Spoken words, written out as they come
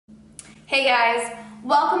Hey guys,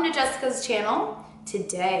 welcome to Jessica's channel.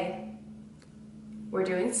 Today, we're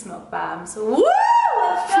doing smoke bombs. Woo!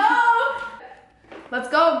 Let's go! Let's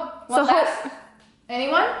go. One last.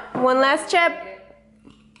 Anyone? One last chip.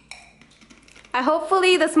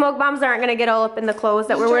 Hopefully the smoke bombs aren't gonna get all up in the clothes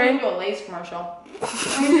that we're wearing. Into a Lay's commercial.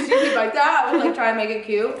 Usually like that. I would like try and make it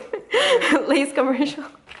cute. Lay's commercial.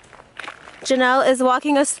 Janelle is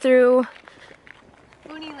walking us through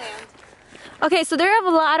Land. Okay, so there are a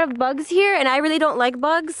lot of bugs here, and I really don't like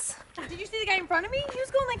bugs. Did you see the guy in front of me? He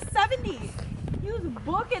was going like 70. He was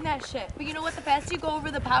booking that shit. But you know what? The faster you go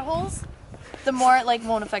over the potholes, the more it like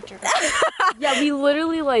won't affect your car. Yeah, we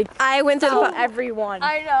literally like I went to everyone.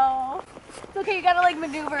 I know. It's okay. You gotta like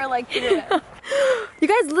maneuver like through it. You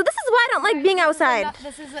guys, this is why I don't like being outside.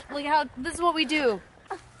 This is like how this is what we do.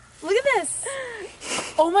 Look at this.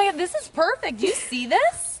 Oh my god, this is perfect. Do you see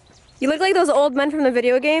this? You look like those old men from the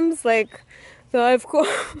video games, like I've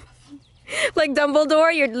like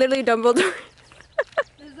Dumbledore. You're literally Dumbledore.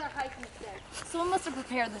 This is our hiking stick. Someone must have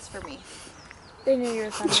prepared this for me. They knew you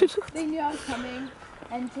were coming. They knew I was coming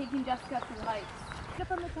and taking Jessica through hikes.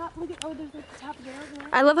 Up on the top, look at, oh, there's like the top of the road.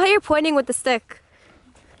 I love how you're pointing with the stick.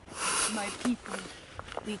 My people,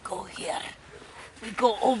 we go here. We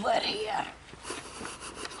go over here.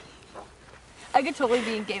 I could totally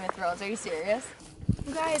be in Game of Thrones. Are you serious?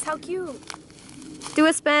 You guys, how cute. Do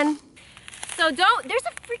a spin. So there's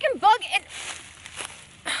a freaking bug in.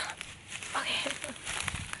 Okay.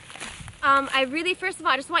 First of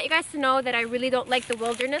all, I just want you guys to know that I really don't like the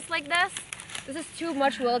wilderness like this. This is too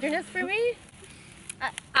much wilderness for me.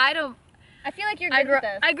 I feel like you're good with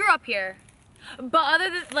this. I grew up here. But other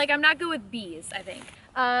than, like, I'm not good with bees, I think.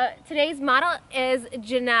 Today's model is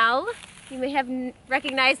Janelle. You may have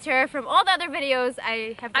recognized her from all the other videos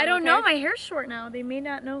I have done. I don't with know, her. my hair's short now. They may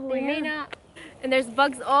not know who I am. They may not. And there's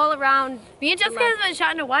bugs all around. Me and Jessica haven't been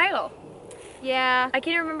shot in a while. Yeah. I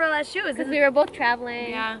can't remember our last shoot. Because we were both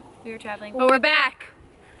traveling. Yeah, we were traveling. But we're back.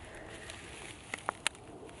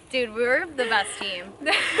 Dude, we were the best team.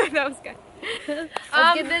 That was good.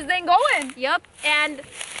 Let's get this thing going. Yep, and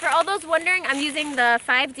for all those wondering, I'm using the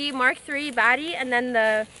 5D Mark III body and then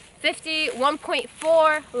the 50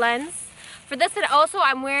 1.4 lens. For this, and also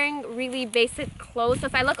I'm wearing really basic clothes, so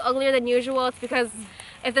if I look uglier than usual, it's because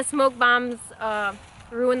if the smoke bombs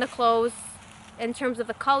ruin the clothes in terms of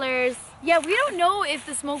the colors. Yeah, we don't know if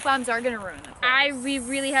the smoke bombs are gonna ruin the clothes. We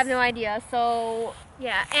really have no idea, so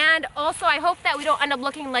yeah. And also I hope that we don't end up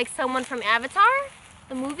looking like someone from Avatar,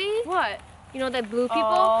 the movie. What? You know, the blue people?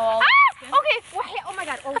 Oh, Okay, oh my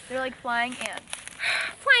god. Oh, they're like flying ants.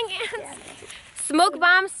 Flying ants. Yeah. Smoke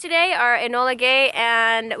bombs today are Enola Gaye,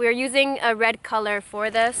 and we're using a red color for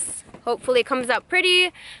this. Hopefully it comes out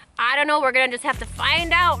pretty. I don't know, we're gonna just have to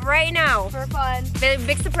find out right now. For fun.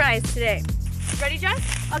 Big surprise today. Ready, Jess?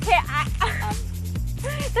 Okay, okay.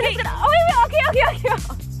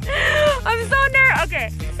 I'm so nervous. Okay,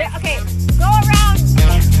 go around.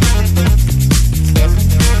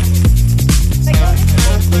 Like, go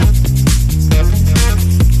this way.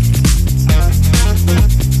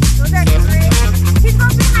 Those are great. Keep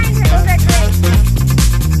going behind her. Those are great.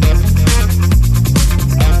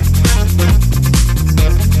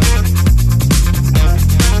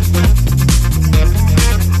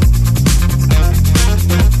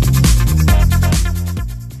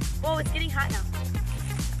 Whoa, it's getting hot now.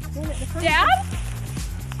 Dad?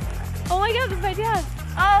 Oh my god, this is my dad.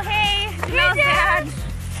 Oh, hey. Hey, Dad.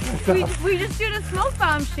 We just did a smoke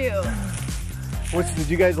bomb shoot. Did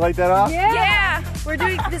you guys light that off? Yeah. We're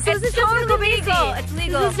doing this. This is totally Jessica legal. Cabesi. It's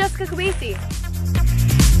legal. This is Jessica Cabesi.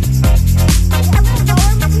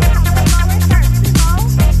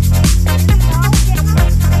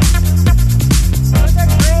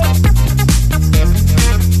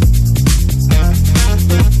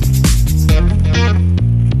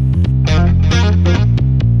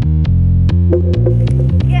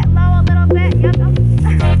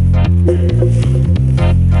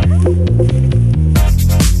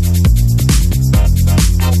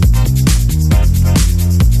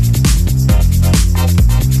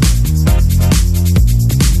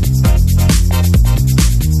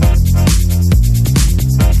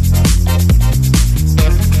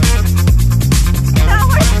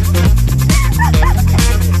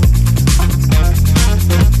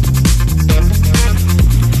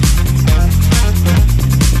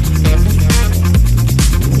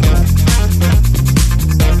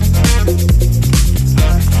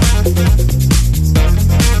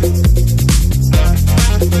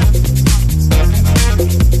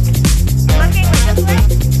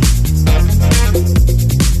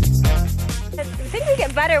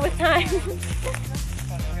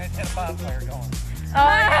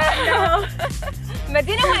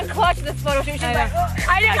 Medina went clutch this photo shoot. She's like,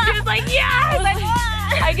 I know, she was like,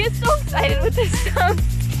 yes! I get so excited with this stuff.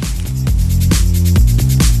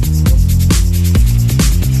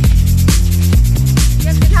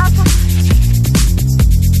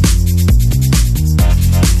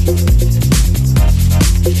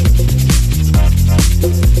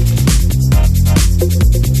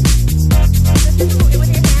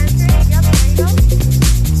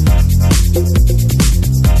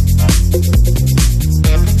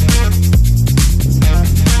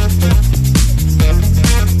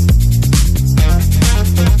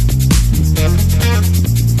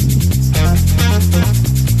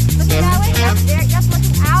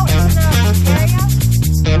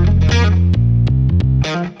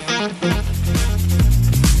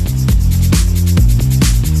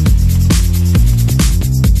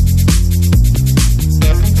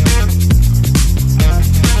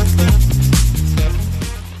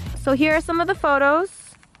 So here are some of the photos.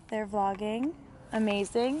 They're vlogging.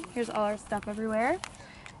 Amazing. Here's all our stuff everywhere.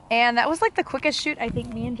 And that was like the quickest shoot, I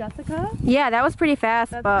think, me and Jessica. Yeah, that was pretty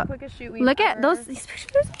fast, That's but the quickest shoot we've look at ever these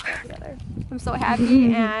pictures together. I'm so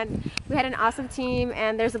happy, and we had an awesome team,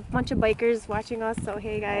 and there's a bunch of bikers watching us, so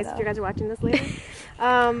hey guys, if you guys are watching this later.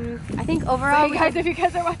 I think overall, Hey guys, if you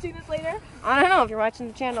guys are watching this later. I don't know if you're watching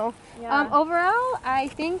the channel. Yeah. Overall, I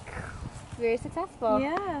think very successful.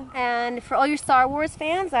 Yeah. And for all your Star Wars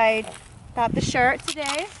fans, I got the shirt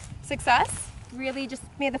today. Success. Really, just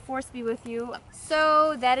may the force be with you.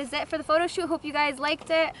 So that is it for the photo shoot. Hope you guys liked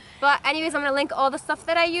it. But anyways, I'm gonna link all the stuff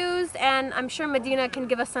that I used, and I'm sure Medina can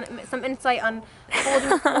give us some insight on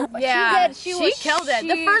holding. Yeah, she killed it.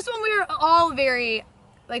 The first one we were all very,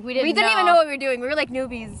 like, we didn't even know what we were doing. We were like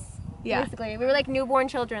newbies. Yeah. Basically, we were like newborn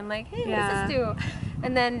children. Like, hey, Yeah. what does this do?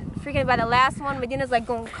 And then freaking by the last one, Medina's like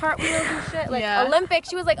going cartwheels and shit. Like Yeah. Olympic.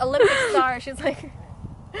 She was like Olympic star. She was like,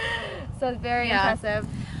 so it's very Yeah. impressive.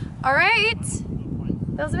 All right.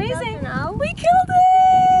 That was amazing. Now. We killed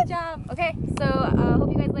it. Good job. Okay, so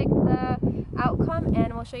hope you guys like the outcome,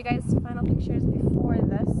 and we'll show you guys final pictures before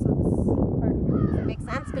this. So this part doesn't make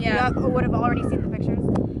sense because Yeah. we would have already seen the pictures.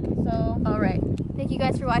 So All right. thank you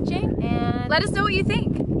guys for watching, and Let us know what you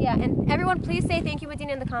think. yeah, and everyone please say thank you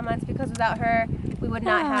Medina in the comments, because without her we would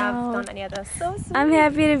not have done any of this. So sweet. I'm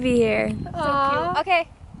happy to be here. So cute. Okay,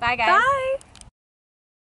 bye guys. Bye.